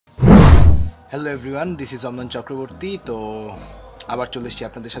Hello everyone, this is আমলান Chakraborty. তো আবার চলে এসেছি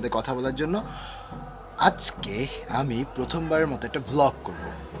আপনাদের সাথে কথা বলার জন্য। আজকে আমি প্রথমবারের মতো একটা ভ্লগ করব।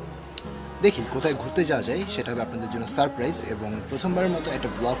 দেখি কোথায় ঘুরতে যাওয়া যায়, সেটা হবে আপনাদের জন্য সারপ্রাইজ, এবং প্রথমবারের মতো একটা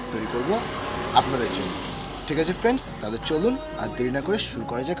ভ্লগ তৈরি করব আপনাদের জন্য। ঠিক আছে ফ্রেন্ডস, তাহলে চলুন আর দেরি না করে শুরু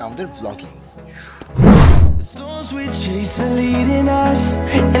করা যাক আমাদের vlogging. Storms we chase are leading us,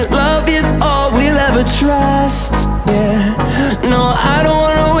 and love is all we'll ever trust. Yeah, no, I don't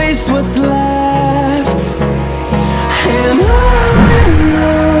wanna waste what's left. And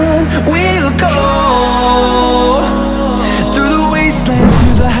on we'll go, through the wastelands,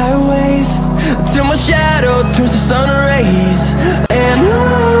 through the highways, till my shadow turns to sun rays. And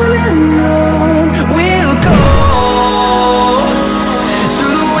on we'll go,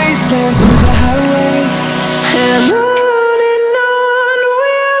 through the wastelands, through the highways. And on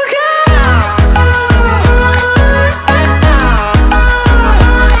we'll go.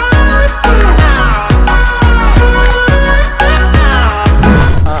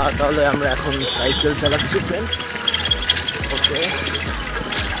 তাহলে আমরা এখন cycle চালাচ্ছি friends. ওকে,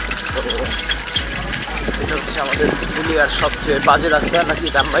 তো এটা হচ্ছে আমাদের পুরুলিয়ার সবচেয়ে বাজে রাস্তা, নাকি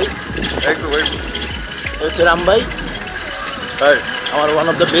রামভাই? একদম এটা হচ্ছে রামভাই, আমার one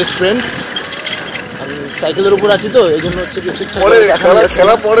of the best friend. আমি সাইকেলের উপর আছি তো, এই জন্য হচ্ছে কি ঠিকঠাক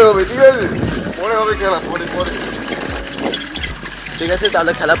খেলা পরে হবে, ঠিক আছে? পরে হবে খেলা, পরে পরে। ঠিক আছে,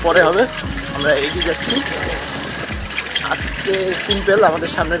 তাহলে খেলা পরে হবে। আমরা এগিয়ে যাচ্ছি। আজকে সিম্পল, আমাদের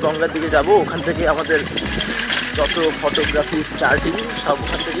সামনে গঙ্গার দিকে যাব। ওখান থেকে আমাদের যত ফটোগ্রাফি স্টার্টিং সব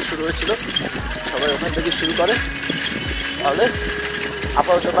ওখান থেকে শুরু হয়েছিল, সবাই ওখান থেকে শুরু করে। তাহলে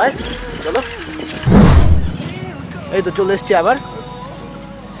আপাতত বাই, চলো। এই তো চলে এসছি আবার।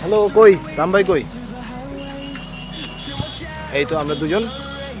 হ্যালো, কই রামভাই কই? এই তো আমরা দুজন।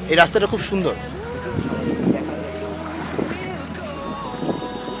 এই রাস্তাটা খুব সুন্দর।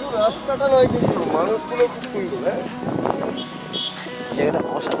 রাস্তাটা নয় কিন্তু মানুষগুলো খুব সুন্দর। হ্যাঁ, জায়গাটা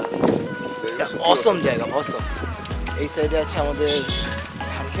অসম জায়গা, অসম। এই সাইডে আছে আমাদের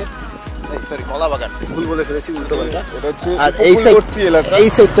ধান ক্ষেত, সরি কলা বাগান, ভুল বলে ফেলেছি, উল্টো পাল্টা। এটা হচ্ছে আর এই উপকূলবর্তী এলাকা, এই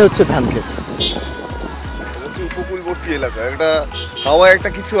সাইডটা হচ্ছে ধান ক্ষেত। উপকূলবর্তী এলাকা। একটা হাওয়ায় একটা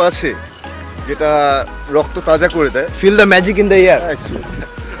কিছু আছে যেটা রক্ত তাজা করে দেয়। Feel the magic in the air.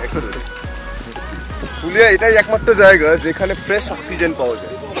 Purulia এটাই একমাত্র জায়গা যেখানে ফ্রেশ অক্সিজেন পাওয়া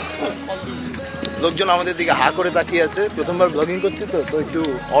যায়। লোকজন আমাদের দিকে হা করে তাকিয়ে আছে। প্রথমবার ব্লগিং করছি তো, তো একটু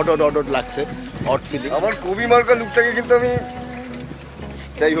অড লাগছে, অড ফিলিং। আমার কবি মার্কা লুকটাকে কিন্তু আমি,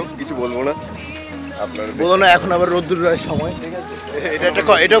 যাই হোক কিছু বলবো না, আপনার বলো না, এখন আবার রোদ্দুরের সময়। ঠিক আছে,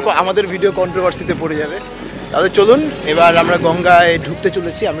 এটাও আমাদের ভিডিও কন্ট্রোভার্সিতে পড়ে যাবে। তাহলে চলুন, এবার আমরা গঙ্গায় ঢুকতে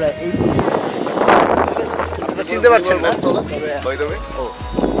চলেছি। আমরা এই চিনতে পারছেন না,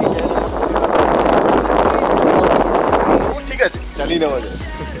 ঠিক আছে, চালিয়ে নেওয়া যায়।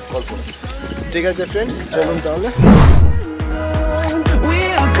 ঠিক আছে ফ্রেন্ডস, চলুন তাহলে।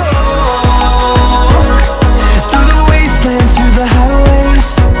 We'll go through the wastelands, through the highways,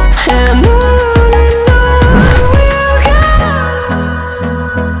 and on we'll go.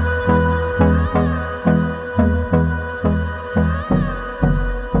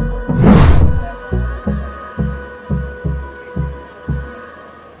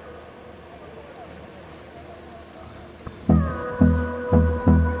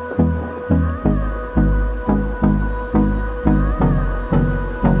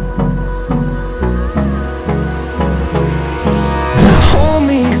 Hold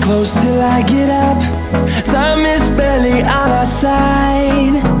me close till I get up. Time is barely on our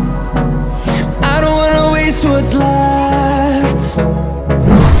side. I don't wanna waste what's left.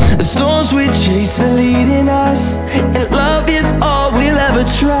 The storms we chase are leading us, and love is all we'll ever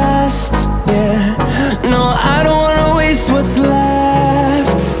trust. Yeah, no, I don't wanna waste what's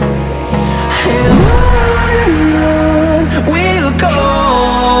left. And on we'll go,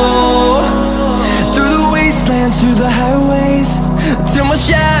 through the wastelands, through the highways, till my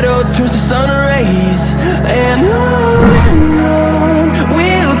shadow turns to sun rays. And on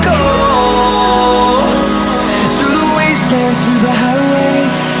we'll go, through the wastelands, through the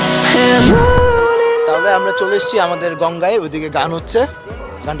highways. And on তাহলে আমরা চলে এসেছি আমাদের গঙ্গায়। ওইদিকে গান হচ্ছে,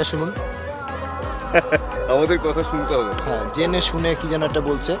 গানটা শুনুন। আমাদের কথা শুনতে হবে। হ্যাঁ, জেনে শুনে কি যেন একটা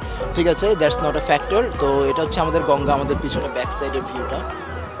বলছে। ঠিক আছে, দ্যাটস নট আ ফ্যাক্টর। তো এটা হচ্ছে আমাদের গঙ্গা, আমাদের পিছনে ব্যাক সাইডের ভিউটা।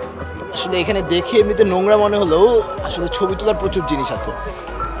 আসলে এখানে দেখে এমনিতে নোংরা মনে হলেও আসলে ছবি তোলার প্রচুর জিনিস আছে।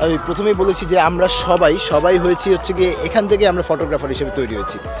 আমি প্রথমেই বলেছি যে আমরা সবাই হয়েছি হচ্ছে গিয়ে এখান থেকে আমরা ফটোগ্রাফার হিসেবে তৈরি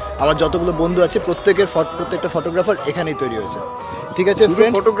হয়েছি। আমার যতগুলো বন্ধু আছে প্রত্যেকটা ফটোগ্রাফার এখানেই তৈরি হয়েছে। ঠিক আছে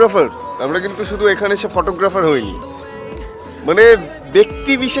ফ্রেন্ডস, ফটোগ্রাফার আমরা কিন্তু শুধু এখানে এসে ফটোগ্রাফার হইনি, মানে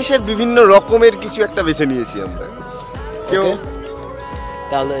ব্যক্তি বিশেষের বিভিন্ন রকমের কিছু একটা বেছে নিয়েছি আমরা। কেউ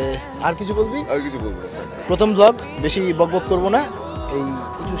তাহলে আর কিছু বলবি? আর কিছু বলবো না। প্রথম ব্লগ, বেশি বকবক করবো না, এই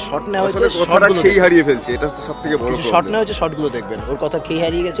কিছু শর্ট নেওয়া হয়েছে, আসলে কথাটা খেই হারিয়ে ফেলছে, এটা হচ্ছে সবথেকে বড় কিছু শর্ট নেওয়া হয়েছে, শর্টগুলো দেখবেন। ওর কথা খেয়ে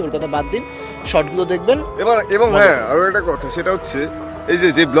হারিয়ে গেছে, ওর কথা বাদ দিন, শর্টগুলো দেখবেন। এবং হ্যাঁ আরো একটা কথা, সেটা হচ্ছে এই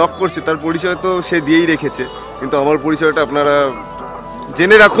যে ব্লগ করছে তার পরিচয় তো সে দিয়েই রেখেছে, কিন্তু আমার পরিচয়টা আপনারা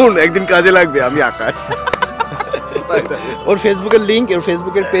জেনে রাখুন, একদিন কাজে লাগবে। আমি আকাশ। ওর ফেসবুকের লিঙ্ক, ওর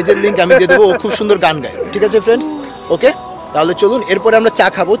ফেসবুকের পেজের লিঙ্ক আমি দিয়ে দেবো। ও খুব সুন্দর গান গায়। ঠিক আছে ফ্রেন্ডস, ওকে তাহলে চলুন, এরপরে আমরা চা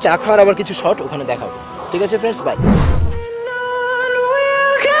খাবো, চা খাওয়ার আবার কিছু শর্ট ওখানে দেখাবো। ঠিক আছে ফ্রেন্ডস, বাই।